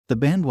The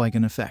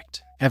bandwagon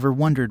effect. Ever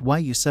wondered why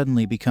you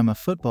suddenly become a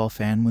football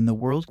fan when the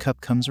World Cup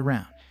comes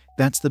around?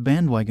 That's the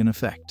bandwagon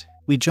effect.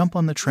 We jump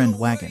on the trend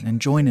wagon and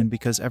join in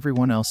because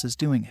everyone else is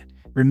doing it.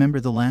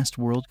 Remember the last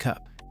World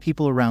Cup?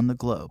 People around the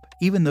globe,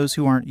 even those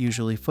who aren't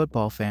usually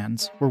football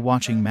fans, were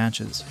watching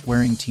matches,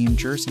 wearing team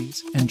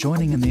jerseys, and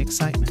joining in the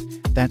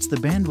excitement. That's the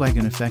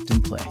bandwagon effect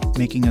in play,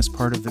 making us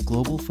part of the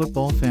global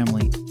football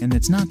family, and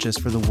it's not just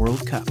for the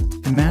World Cup.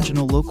 Imagine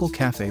a local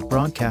cafe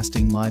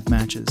broadcasting live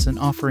matches and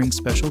offering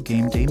special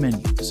game day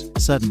menus.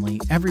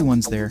 Suddenly,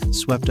 everyone's there,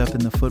 swept up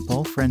in the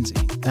football frenzy.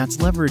 That's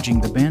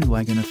leveraging the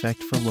bandwagon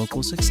effect for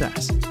local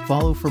success.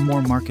 Follow for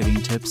more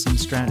marketing tips and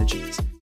strategies.